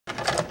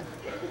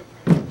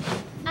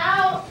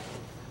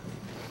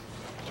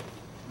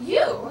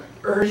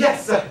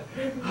Yes,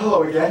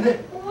 hello again.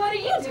 What are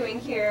you doing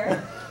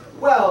here?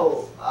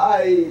 Well,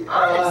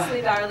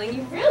 Honestly, darling,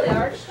 you really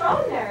are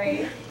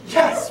extraordinary.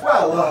 Yes,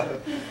 well,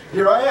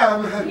 here I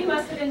am. You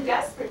must have been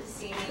desperate to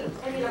see me.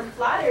 I mean, I'm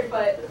flattered,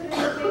 but couldn't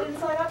have waited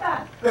until I got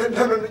back.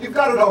 No, you've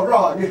got it all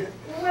wrong.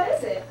 What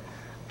is it?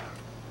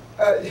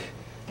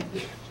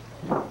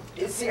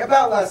 You see,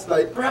 about last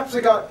night, perhaps I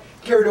got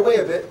carried away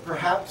a bit,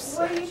 perhaps.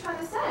 What are you trying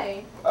to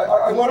say?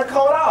 I want to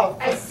call it off.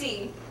 I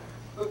see.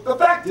 The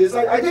fact is,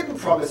 I didn't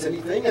promise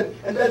anything,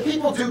 and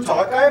people do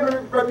talk. I have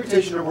a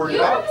reputation to worry You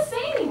don't about. have to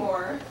say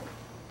anymore.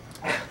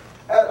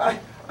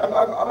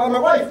 My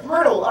wife,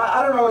 Myrtle,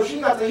 I don't know if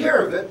she got to hear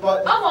of it,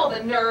 but... Of all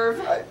the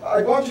nerve.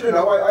 I want you to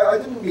know, I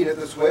didn't mean it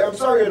this way. I'm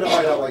sorry to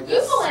find out like You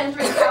this.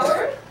 philandering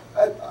coward.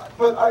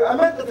 But I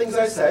meant the things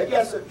I said.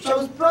 Yes, it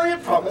shows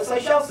brilliant promise. I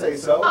shall say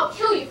so. I'll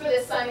kill you for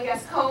this, Simon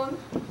Gascon.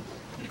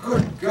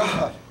 Good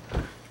God.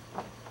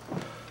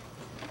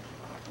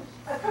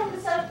 I've come to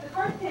set up the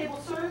card table,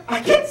 sir.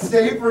 I can't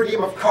stay for a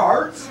game of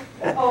cards.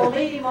 Oh,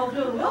 Lady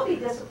Muldoon will be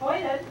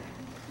disappointed.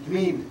 You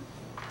mean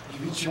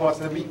she wants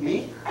to meet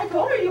me? I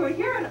told her you were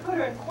here and it put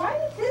her in quite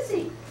a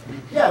tizzy.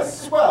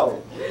 Yes,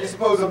 well, I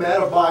suppose a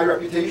man of my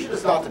reputation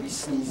is not to be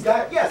sneezed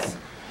at. Yes.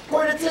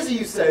 Quite a tizzy,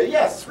 you say.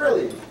 Yes,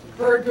 really.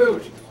 Bird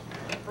Boot,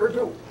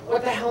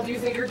 what the hell do you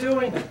think you're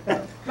doing?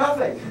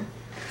 Nothing.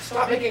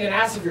 Stop making an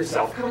ass of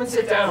yourself. Come and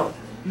sit down.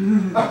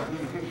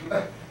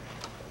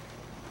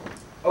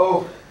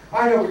 Oh,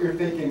 I know what you're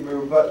thinking,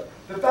 Moon, but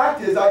the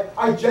fact is,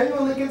 I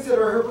genuinely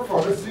consider her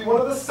performance to be one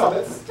of the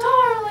summits.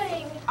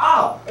 Darling!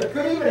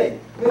 Good evening.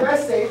 May I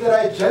say that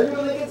I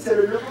genuinely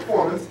consider your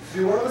performance to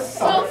be one of the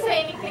summits. Don't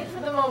say anything for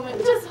the moment.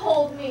 Just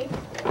hold me.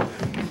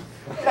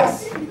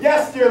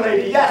 Yes, dear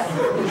lady, yes.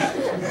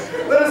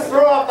 Let us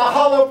throw off the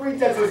hollow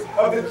pretenses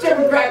of the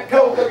Jim Crack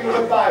code that we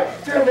live by.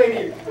 Dear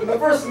lady, from the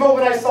first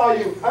moment I saw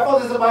you, I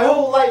felt as if my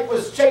whole life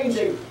was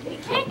changing. You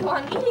can't go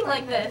on eating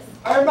like this.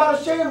 I am not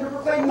ashamed to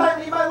proclaim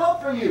nightly my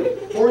love for you.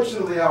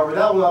 Fortunately, however,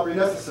 that will not be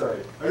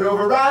necessary. I know of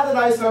a rather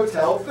nice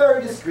hotel,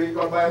 very discreet,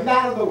 run by a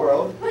man of the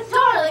world. But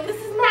darling, this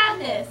is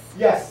madness.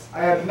 Yes,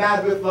 I am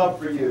mad with love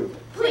for you.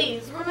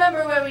 Please,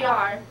 remember where we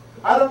are.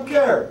 I don't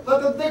care.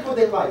 Let them think what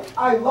they like.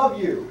 I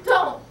love you.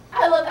 Don't.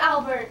 I love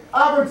Albert.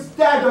 Albert's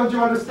dead, don't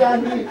you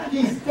understand me?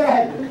 He's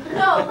dead.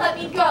 No, let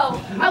me go.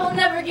 I will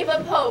never give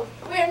up hope.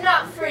 We are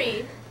not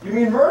free. You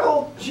mean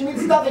Myrtle? She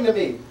means nothing to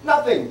me.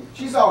 Nothing.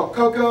 She's all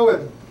cocoa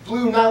and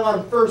blue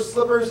nylon fur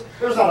slippers.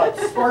 There's not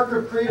a spark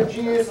of creative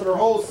genius in her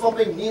whole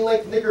slumping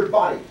knee-length nigger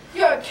body.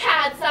 You're a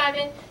cad,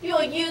 Simon. You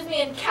will use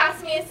me and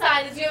cast me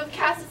aside as you have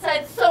cast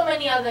aside so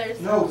many others.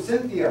 No,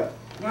 Cynthia.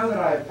 Now that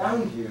I have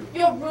found you.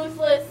 You're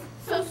ruthless,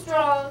 so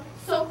strong,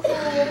 so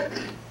cruel.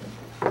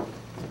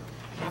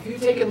 Have you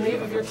taken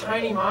leave of your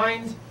tiny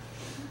mind?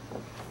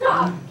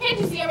 Stop! Can't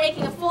you see you're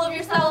making a fool of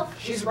yourself?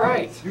 She's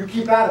right. You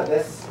keep out of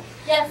this.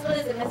 Yes, what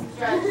is it, Mrs.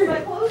 Drudge? If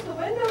I close the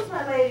windows,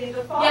 my lady,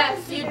 the fog Yes,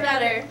 is you'd here.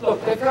 better.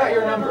 Look, they've got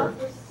your number.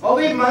 I'll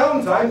leave my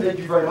own time, thank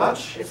you very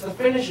much. It's the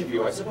finish of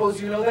you. I suppose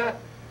you know that?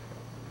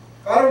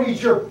 I don't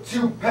need your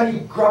 2-penny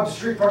grub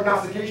street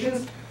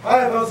prognostications. I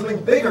have found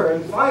something bigger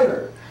and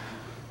finer.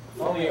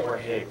 If only it were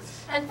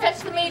Higgs. And fetch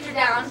the major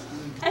down.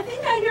 I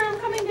think I hear him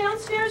coming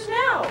downstairs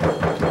now.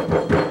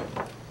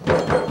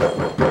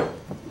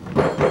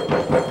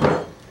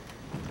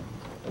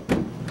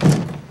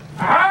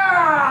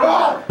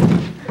 Ah!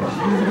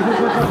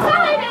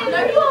 Simon,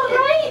 are you all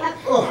right?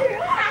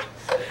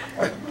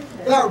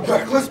 That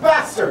reckless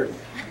bastard!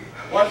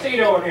 What's he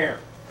doing here?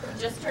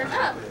 Just turned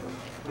up.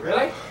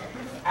 Really?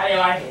 How do you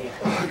like it?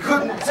 I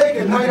couldn't take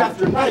it night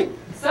after night.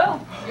 So,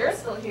 you're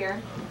still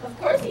here. Of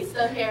course he's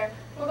still here.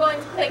 We're going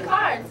to play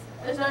cards.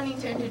 There's no need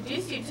to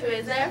introduce you to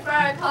it. Therefore,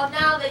 I recall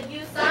now that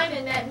you,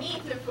 Simon, met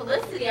me through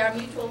Felicity, our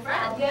mutual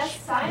friend. Yes,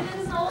 Simon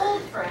is an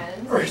old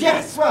friend.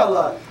 Yes,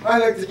 well, I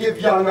like to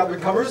give young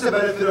up-and-comers the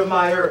benefit of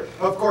my,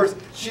 of course,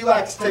 she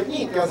lacks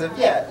technique as of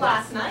yet.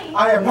 Last night.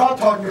 I am not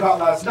talking about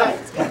last night.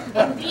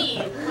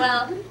 Indeed.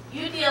 Well,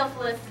 you deal,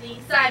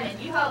 Felicity.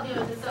 Simon, you help me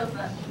with the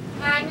sofa.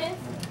 Magnus?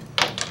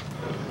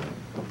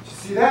 You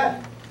see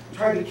that?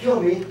 Trying to kill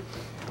me.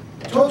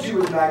 I told you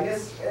it was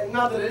Magnus, and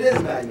not that it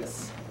is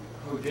Magnus.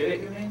 Who did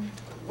it, you mean?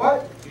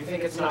 What? You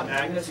think it's not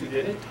Magnus who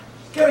did it?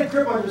 Get a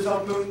grip on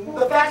yourself, Moon.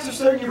 The facts are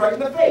staring you right in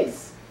the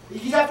face.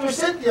 He's after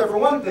Cynthia, for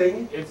one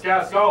thing. It's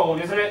Gascon,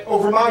 isn't it?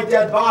 Over my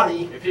dead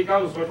body. If he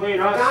comes between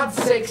For us...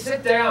 God's sake,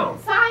 sit down.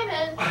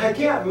 Simon! I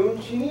can't,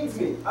 Moon. She needs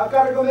me. I've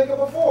got to go make up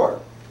a four.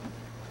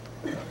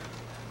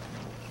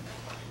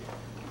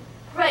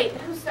 Right,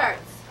 who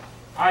starts?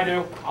 I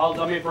do. I'll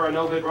dummy for a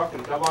no-bid ruck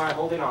and come by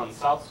holding on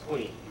South's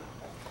Queen.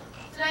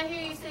 Did I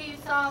hear you say you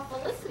saw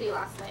Felicity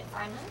last night,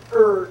 Simon?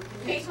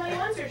 Page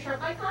 21's your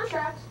trump by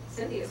contract.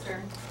 Cynthia's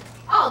turn.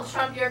 I'll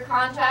trump your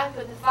contract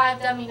with the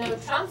 5 dummy no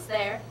trumps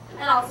there,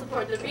 and I'll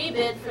support the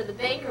rebid for the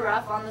banker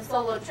ruff on the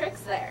solo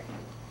tricks there.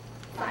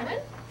 Simon?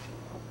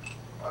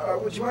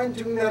 Would you mind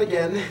doing that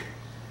again?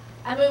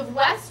 I move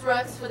West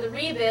rooks for the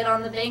rebid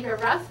on the banker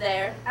ruff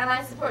there, and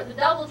I support the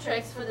double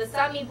tricks for the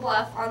semi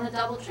bluff on the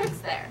double tricks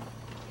there.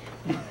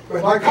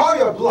 But I call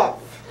you a bluff.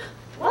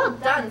 Well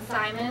done,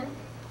 Simon.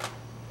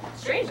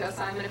 Strange how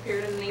Simon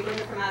appeared in the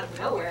neighborhood from out of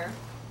nowhere.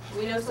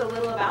 We know so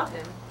little about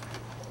him.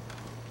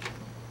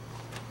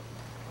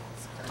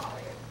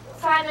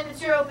 Simon,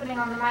 it's your opening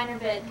on the minor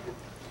bid.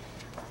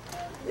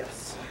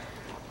 Yes.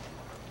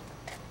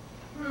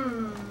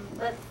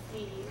 Let's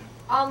see.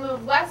 I'll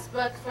move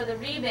Westbrook for the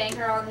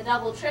rebanker on the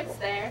double tricks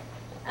there,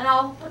 and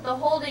I'll put the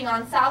holding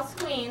on South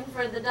Queen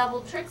for the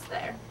double tricks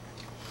there.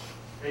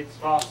 Eight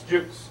Foss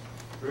Jukes.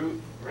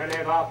 Rene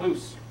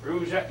Vapus.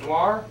 Rouge et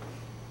Noir.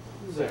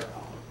 0.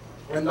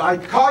 And I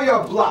call you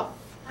a bluff.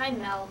 I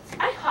melt.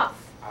 I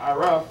huff. I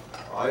rough.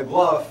 I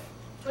bluff.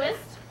 Twist.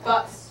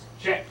 Bust.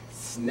 Check.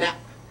 Snap.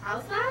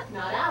 How's that?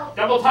 Not out.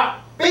 Double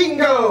top.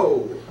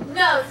 Bingo!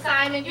 No,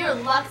 Simon, your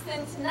luck's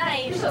in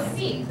tonight. You shall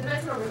see. The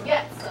nice one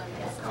gets some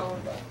cone.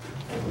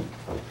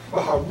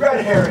 Oh,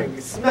 red herring.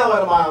 Smell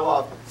it a mile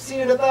off.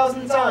 Seen it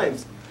 1,000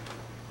 times.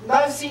 And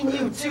I've seen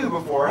you too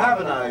before,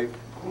 haven't I?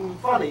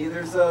 Funny,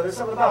 there's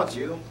something about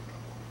you.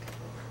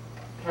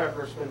 Can I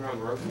first spin around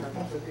the road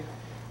with you?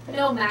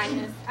 No,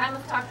 Magnus. I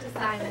must talk to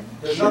Simon.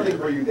 There's nothing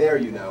for you there,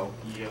 you know.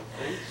 You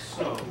think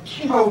so?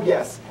 Oh,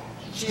 yes.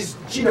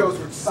 She knows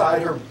which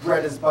side her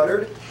bread is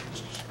buttered.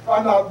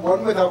 I'm not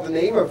one without the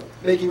name of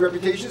making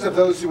reputations of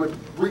those who would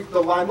reap the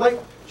limelight.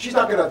 She's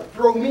not going to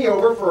throw me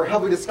over for a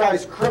heavily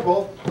disguised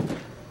cripple.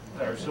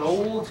 There's an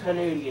old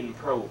Canadian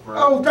proverb.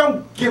 Oh,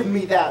 don't give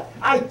me that.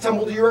 I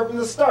tumbled to Europe from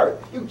the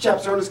start. You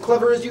chaps aren't as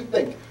clever as you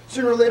think.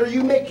 Sooner or later,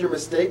 you make your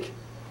mistake.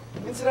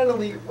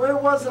 Incidentally, where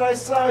was it I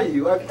saw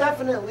you? I've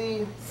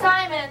definitely...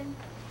 Simon!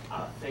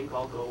 I think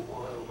I'll go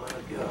oil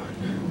my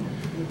gun.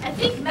 I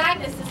think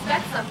Magnus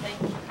suspects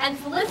something. And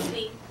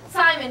Felicity.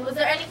 Simon, was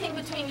there anything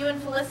between you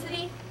and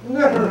Felicity?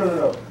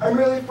 No. I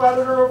merely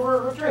flattered her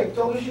over a drink,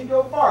 told her she'd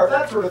go far,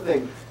 that sort of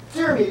thing.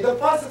 Dear me, the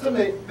fuss has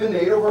been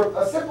made over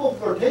a simple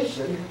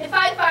flirtation. If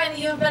I find that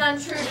you have been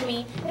untrue to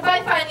me, if I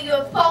find that you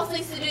have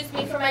falsely seduced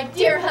me for my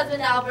dear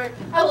husband Albert,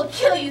 I will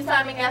kill you,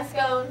 Simon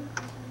Gascon.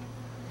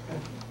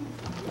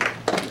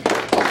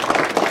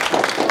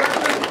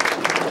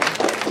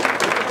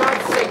 For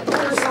God's sake,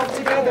 pull yourself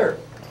together.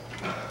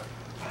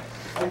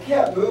 I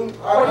can't, Moon.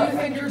 What do you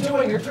think you're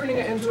doing? You're turning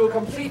it into a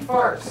complete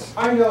farce.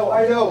 I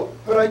know,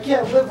 but I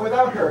can't live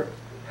without her.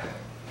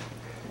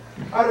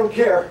 I don't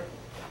care.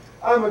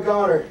 I'm a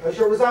goner. I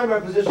shall resign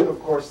my position, of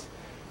course.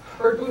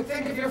 Birdboot,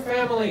 think of your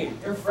family,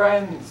 your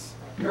friends,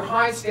 your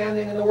high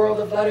standing in the world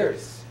of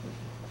letters.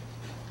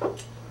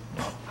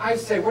 I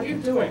say, what are you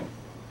doing?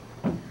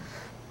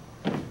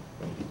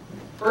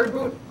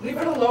 Birdboot, leave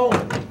it alone.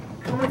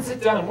 Come and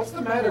sit down. What's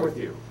the matter with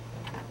you?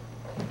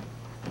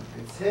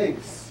 It's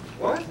Higgs.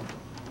 What?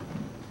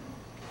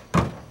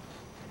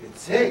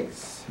 It's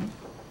Higgs.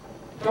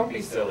 Don't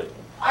be silly.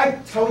 I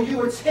told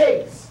you it's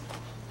Higgs.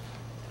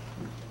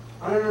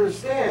 I don't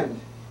understand.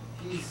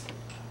 He's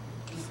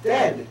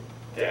dead.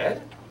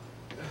 Dead?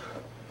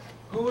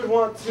 Who would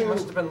want He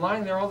must to have been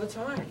lying there all the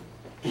time.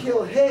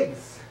 kill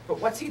Higgs?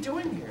 But what's he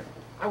doing here?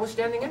 I was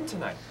standing in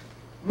tonight.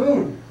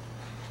 Moon.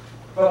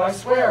 But I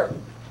swear.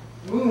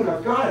 Moon,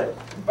 I've got it.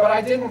 But I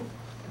didn't.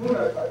 Moon,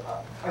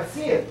 I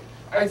see it.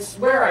 I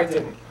swear I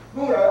didn't.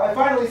 Moon, I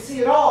finally see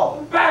it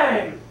all.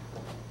 Bang!